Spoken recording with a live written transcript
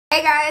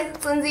Hey guys,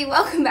 it's Lindsay.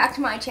 Welcome back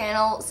to my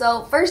channel.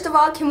 So first of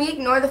all, can we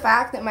ignore the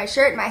fact that my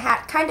shirt and my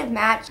hat kind of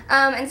match?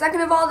 And second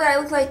of all, that I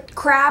look like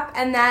crap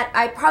and that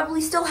I probably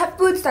still have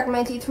food stuck in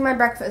my teeth from my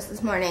breakfast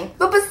this morning.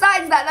 But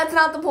besides that, that's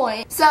not the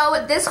point.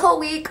 So this whole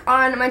week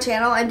on my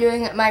channel, I'm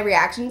doing my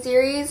reaction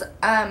series.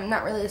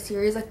 Not really a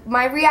series, like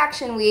my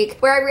reaction week,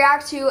 where I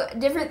react to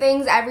different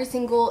things every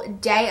single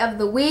day of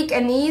the week.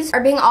 And these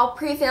are being all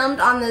pre-filmed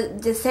on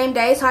the same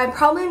day, so I'm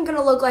probably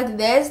gonna look like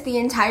this the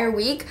entire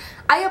week.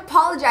 I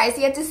apologize,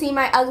 you have to see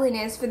my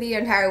ugliness for the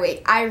entire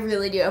week. I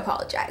really do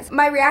apologize.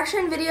 My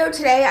reaction video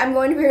today, I'm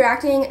going to be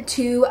reacting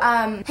to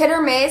Hit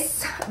or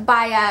Miss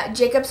by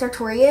Jacob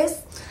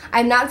Sartorius.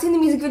 I've not seen the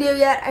music video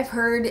yet. I've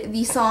heard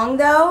the song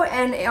though,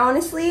 and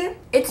honestly,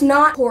 it's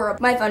not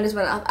horrible. My phone just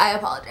went off. I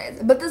apologize.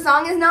 But the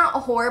song is not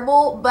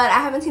horrible, but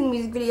I haven't seen the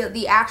music video,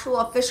 the actual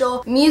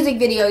official music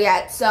video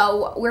yet.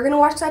 So we're gonna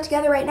watch that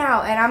together right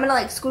now, and I'm gonna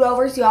like scoot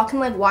over so y'all can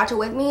like watch it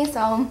with me.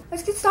 So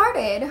let's get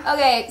started.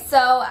 Okay,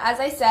 so as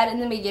I said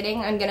in the beginning,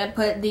 I'm gonna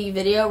put the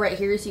video right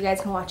here so you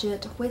guys can watch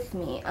it with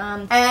me.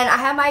 And I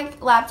have my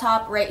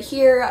laptop right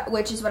here,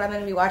 which is what I'm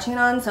gonna be watching it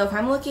on. So if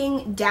I'm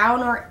looking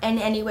down or in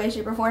any way,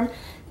 shape, or form,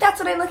 that's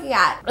what I'm looking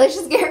at. Let's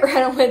just get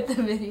right on with the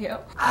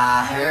video.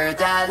 I heard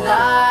that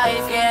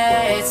life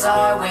gets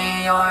hard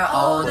when you're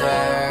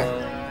older.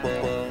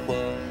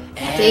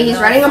 See, he's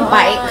riding a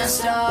bike.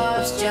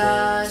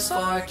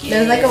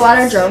 There's like a lot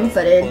of drone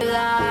footage.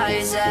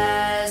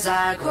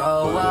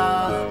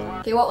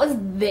 Okay, what was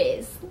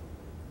this?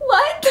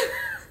 What?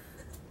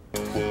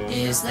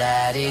 Is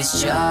that it's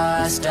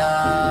just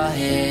a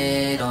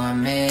hit or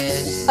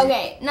miss.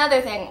 Okay,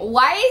 another thing.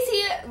 Why is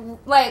he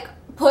like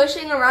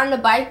pushing around a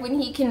bike when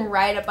he can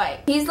ride a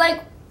bike? He's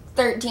like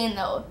 13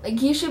 though. Like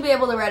he should be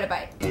able to ride a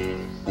bike.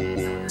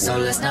 So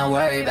let's not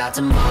worry about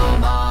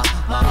tomorrow.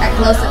 That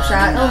close-up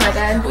shot. Oh my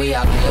god. We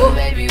are good,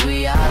 baby,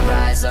 we are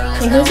right. So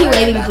let's who's he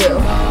waving to?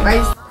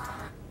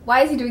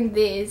 Why is he doing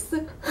this?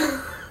 There's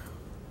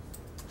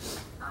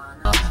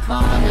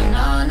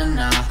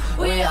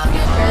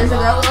a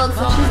girl that looks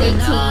like she's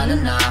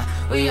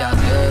 18. We are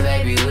good,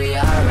 baby, we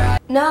are right.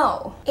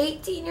 No.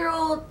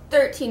 18-year-old,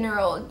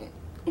 13-year-old.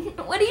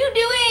 What are you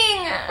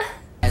doing?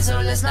 So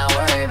let's not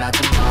worry about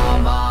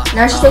tomorrow.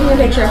 Now she's taking a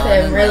picture of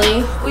him,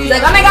 really? She's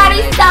like, oh my god,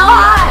 he's so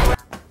hot!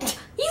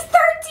 He's 13!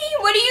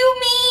 What do you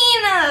mean?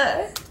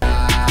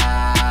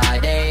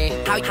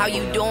 How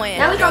you doing?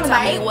 Now he's on the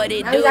bike. What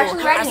it now do? he's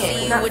actually riding I see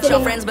it. you Not with sitting,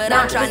 your friends, but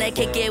I'm trying to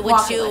kick it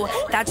with you.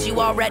 Thought you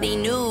already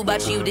knew,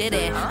 but you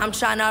didn't. I'm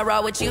trying to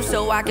roll with you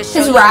so I can show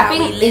his you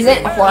rapping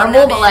isn't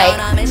horrible, but like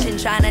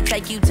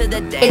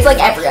it's like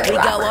every other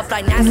rapper. Go up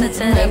like NASA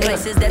to the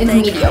places that it's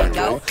they mediocre.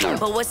 go.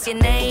 But what's your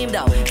name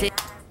though?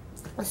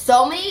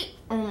 So many,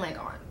 oh my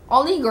god.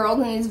 All these girls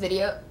in this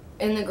video,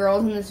 the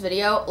girls in this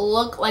video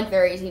look like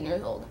they're 18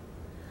 years old.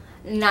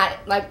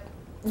 Not like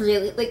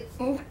really, like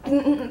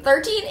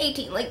 13,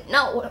 18, like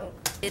no.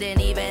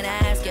 Didn't even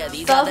ask you.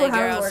 These other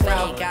girls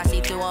fake. I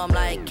see through them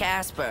like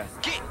Casper.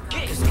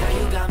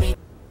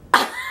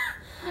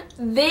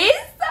 This?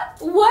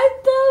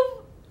 What the?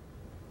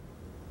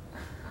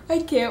 I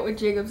can't with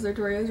Jacob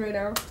Sartorius right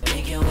now.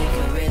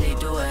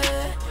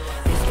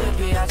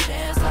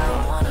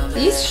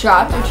 These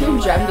shots are too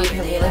jumpy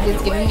for me, like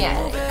it's giving me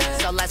editing.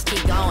 So let's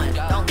keep going,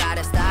 don't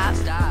gotta stop.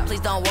 Please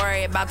don't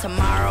worry about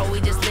tomorrow,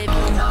 we just live.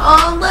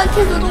 Oh look,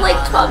 his little like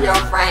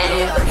 12-year-old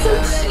friend, that's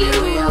so cute.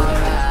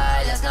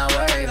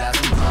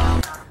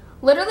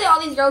 Literally all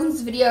these girls in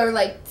this video are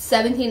like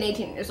 17,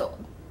 18 years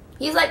old.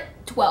 He's like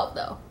 12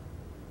 though.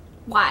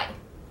 Why?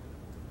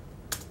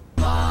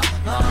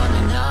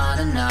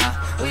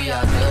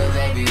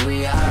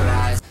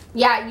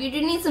 Yeah, you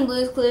do need some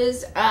Blue's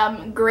Clues.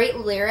 Great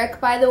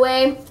lyric, by the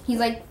way. He's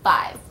like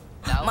 5.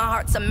 My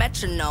heart's a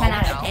metronome,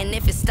 and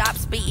if it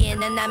stops beating,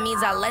 then that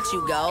means I let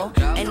you go.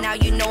 And now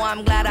you know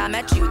I'm glad I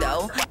met you,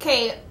 though.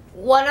 Okay,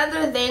 one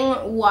other thing.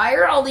 Why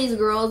are all these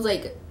girls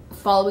like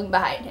following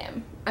behind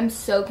him? I'm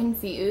so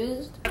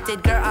confused.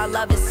 Girl, our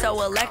love is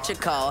so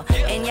electrical,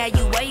 and yeah,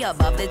 you way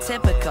above the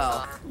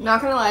typical.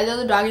 Not gonna lie though,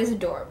 the dog is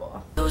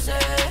adorable.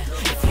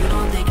 If you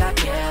don't think I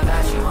care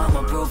about you,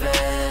 I'ma prove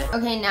it.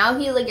 Okay, now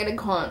he's like at a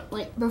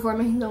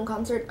performing his own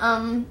concert.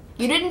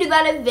 You didn't do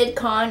that at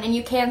VidCon, and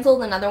you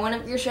canceled another one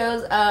of your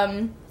shows.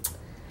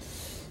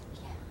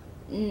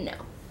 No.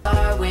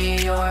 When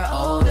you're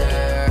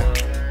older,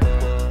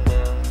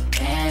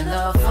 and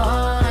the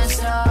fun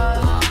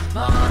stuff.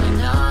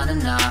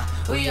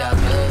 We are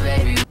good,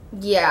 baby.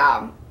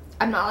 Yeah,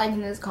 I'm not liking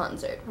this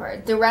concert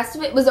part. The rest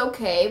of it was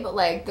okay, but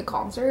like the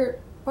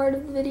concert part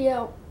of the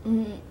video,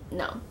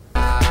 no.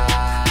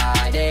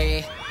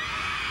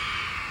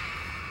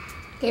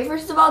 Okay,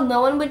 first of all,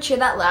 no one would cheer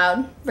that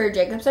loud for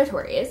Jacob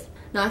Sartorius.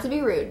 Not to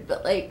be rude,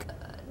 but like,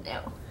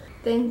 no.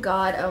 Thank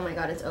God. Oh my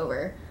God, it's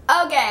over.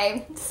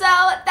 Okay, so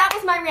that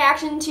was my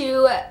reaction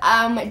to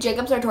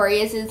Jacob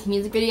Sartorius'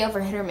 music video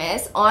for Hit or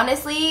Miss.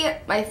 Honestly,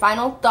 my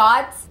final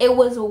thoughts, it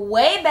was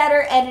way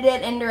better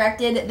edited and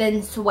directed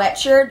than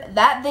Sweatshirt.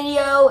 That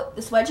video,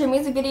 the Sweatshirt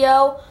music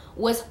video,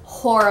 was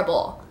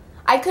horrible.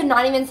 I could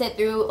not even sit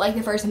through like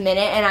the first minute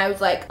and I was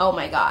like, oh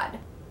my God.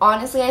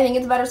 honestly, I think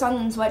it's a better song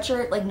than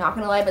Sweatshirt. Like, not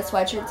gonna lie, but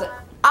Sweatshirt's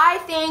I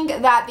think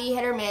that the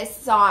Hit or Miss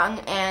song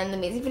and the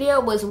music video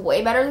was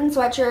way better than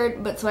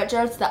Sweatshirt, but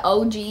Sweatshirt's the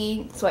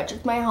OG.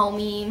 Sweatshirt's my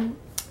homie.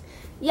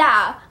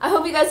 Yeah, I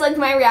hope you guys liked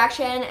my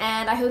reaction,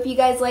 and I hope you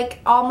guys like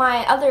all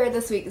my other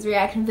this week's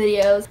reaction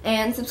videos.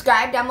 And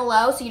subscribe down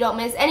below so you don't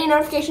miss any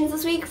notifications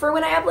this week for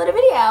when I upload a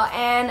video.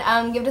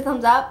 And give it a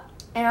thumbs up,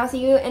 and I'll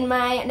see you in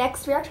my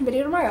next reaction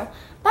video tomorrow.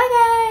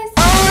 Bye,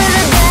 guys!